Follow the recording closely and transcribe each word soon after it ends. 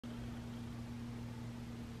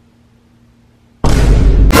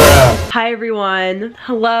Hi everyone.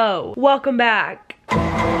 Hello. Welcome back.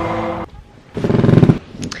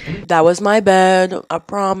 That was my bed. I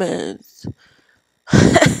promise.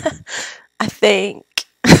 I think.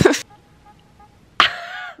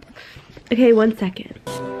 Okay, 1 second.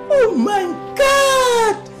 Oh my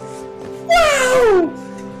god! Wow!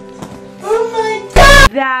 Oh my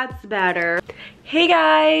god! That's better. Hey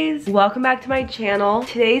guys, welcome back to my channel.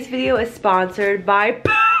 Today's video is sponsored by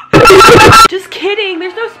just kidding,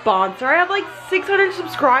 there's no sponsor. I have like 600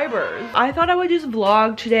 subscribers. I thought I would just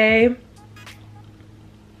vlog today.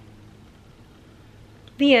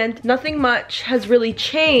 The end. Nothing much has really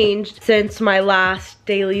changed since my last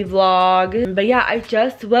daily vlog. But yeah, I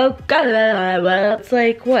just woke up. It's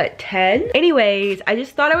like, what, 10? Anyways, I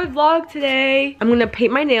just thought I would vlog today. I'm gonna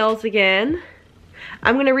paint my nails again.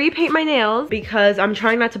 I'm gonna repaint my nails because I'm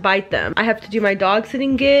trying not to bite them. I have to do my dog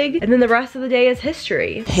sitting gig, and then the rest of the day is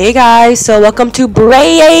history. Hey guys, so welcome to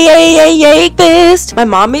breakfast. My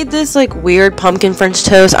mom made this like weird pumpkin French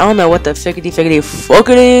toast. I don't know what the figgity fuck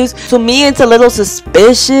it is. So me, it's a little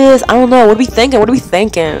suspicious. I don't know. What are we thinking? What are we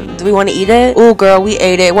thinking? Do we want to eat it? Oh girl, we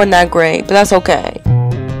ate it. It wasn't that great, but that's okay.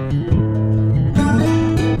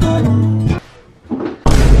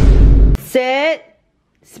 Sit.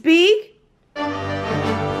 Speak.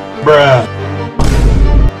 Bruh.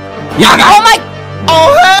 Oh my!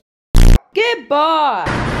 Oh! Goodbye.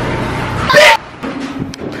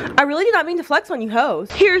 I really did not mean to flex on you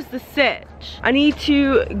hoes. Here's the sitch. I need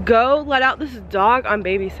to go let out this dog I'm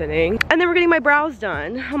babysitting. And then we're getting my brows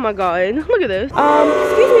done. Oh my god. Look at this.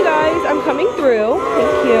 Excuse me guys. I'm coming through.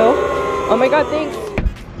 Thank you. Oh my god, thanks.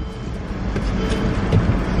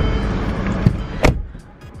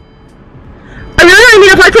 I really don't mean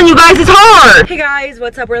to flex on you guys. It's hard. Hey guys,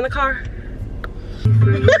 what's up? We're in the car.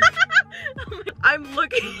 I'm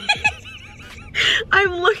looking.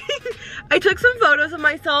 I took some photos of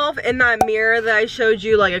myself in that mirror that I showed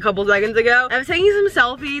you like a couple seconds ago. I was taking some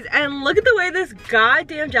selfies and look at the way this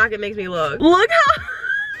goddamn jacket makes me look. Look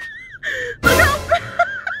how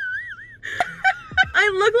I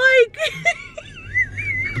look like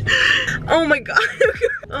oh my god.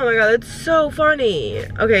 Oh my god, that's so funny.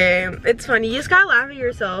 Okay, it's funny. You just gotta laugh at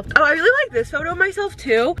yourself. Oh, I really like this photo of myself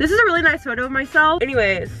too. This is a really nice photo of myself.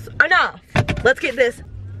 Anyways, enough. Let's get this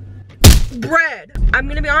bread. I'm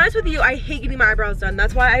gonna be honest with you, I hate getting my eyebrows done.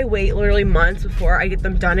 That's why I wait literally months before I get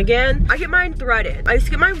them done again. I get mine threaded. I used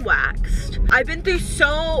to get mine waxed. I've been through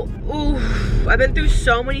so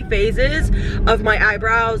many phases of my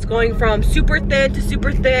eyebrows, going from super thin to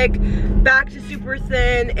super thick, back to super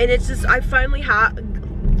thin, and it's just, I figured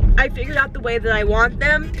out the way that I want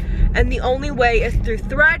them, and the only way is through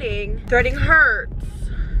threading. Threading hurts.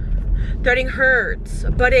 Threading hurts,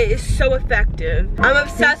 but it is so effective. I'm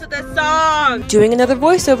obsessed with this song. Doing another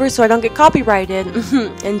voiceover so I don't get copyrighted.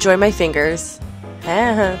 Enjoy my fingers.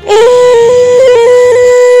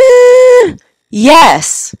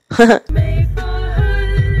 Yes.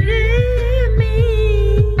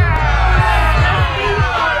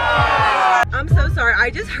 I'm so sorry.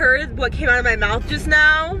 I just heard what came out of my mouth just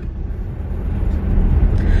now.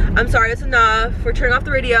 I'm sorry, it's enough. We're turning off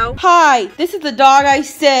the radio. Hi, this is the dog I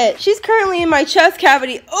sit. She's currently in my chest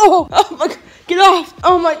cavity. Oh my god, get off.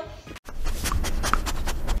 Oh my.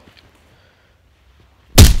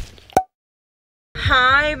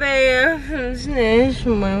 Hi, babe.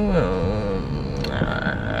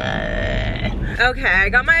 Okay, I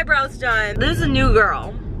got my eyebrows done. This is a new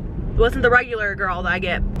girl. It wasn't the regular girl that I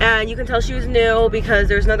get. And you can tell she was new because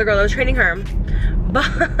there's another girl that was training her. But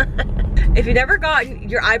if you never got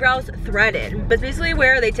your eyebrows threaded, that's basically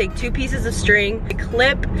where they take two pieces of string, they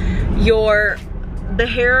clip the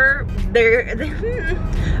hair there.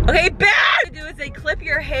 Okay, bad! What they do is they clip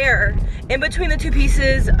your hair in between the two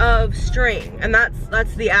pieces of string, and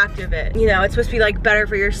that's the act of it. You know, it's supposed to be like better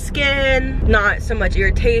for your skin, not so much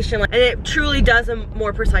irritation, and it truly does a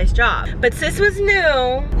more precise job. But sis was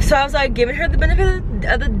new, so I was like giving her the benefit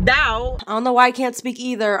of the doubt. I don't know why I can't speak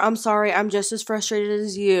either. I'm sorry. I'm just as frustrated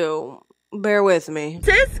as you. Bear with me.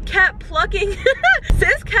 Sis kept plucking.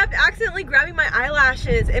 Sis kept accidentally grabbing my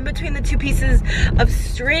eyelashes in between the two pieces of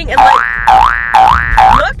string and like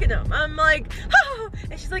look at them. I'm like, oh,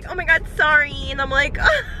 and she's like, oh my god, sorry. And I'm like,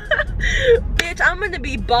 bitch, I'm gonna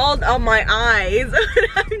be bald on my eyes.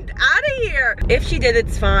 I'm out of here. If she did,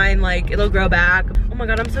 it's fine. Like, it'll grow back. Oh my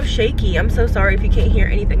god, I'm so shaky. I'm so sorry if you can't hear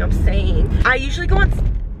anything I'm saying. I usually go on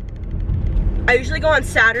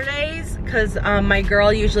Saturdays because my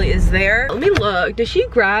girl usually is there. Let me look. Did she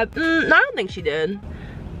grab? No, I don't think she did.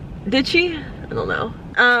 Did she? I don't know.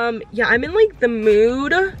 Yeah, I'm in like the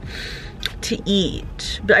mood to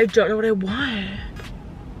eat, but I don't know what I want.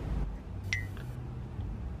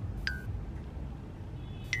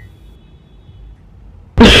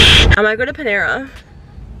 I might go to Panera.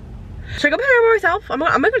 Should I go Panera by myself?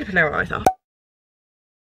 I might go to Panera by myself.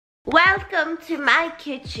 Welcome to my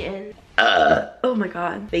kitchen. Oh my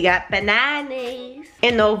god. We got bananas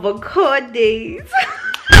and avocados.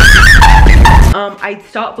 I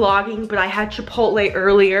stopped vlogging, but I had Chipotle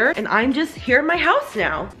earlier, and I'm just here in my house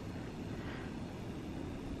now.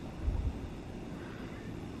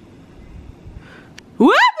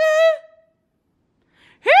 What?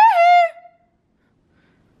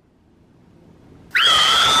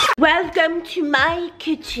 Welcome to my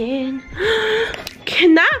kitchen.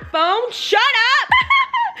 Can that phone shut up?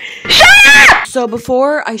 Shut up! So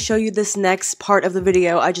before I show you this next part of the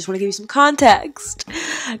video, I just want to give you some context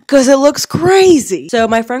because it looks crazy. So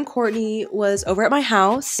my friend Courtney was over at my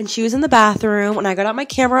house and she was in the bathroom and I got out my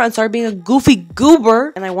camera and started being a goofy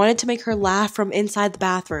goober, and I wanted to make her laugh from inside the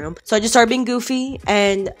bathroom. So I just started being goofy,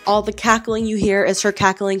 and all the cackling you hear is her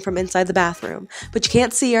cackling from inside the bathroom, but you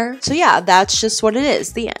can't see her. So yeah, that's just what it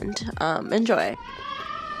is. The end. Enjoy.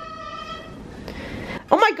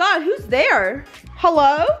 Oh my god, who's there?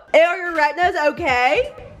 Hello? Are your retinas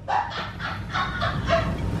okay?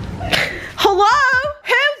 Hello?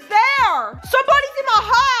 Who's there? Somebody's in my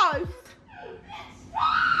house!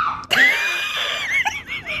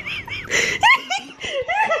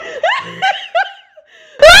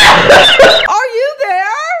 Are you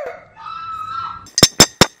there?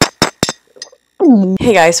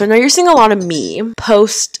 Hey guys, so now you're seeing a lot of me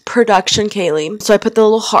post-production Kaylee. So I put the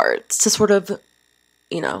little hearts to sort of,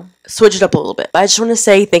 you know, switch it up a little bit. But I just want to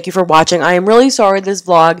say thank you for watching. I am really sorry this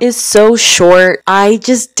vlog is so short. I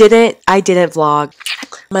didn't vlog.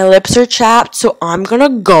 My lips are chapped, so I'm gonna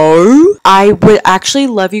go. I would actually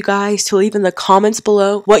love you guys to leave in the comments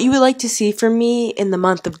below what you would like to see from me in the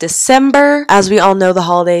month of December. As we all know, the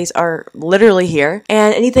holidays are literally here.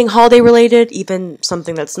 And anything holiday related, even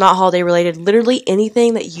something that's not holiday related, literally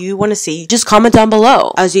anything that you want to see, just comment down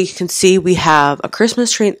below. As you can see, we have a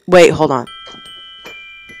Christmas tree. Wait, hold on.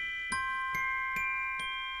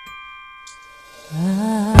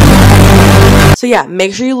 So yeah,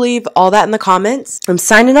 make sure you leave all that in the comments. I'm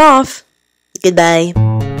signing off. Goodbye.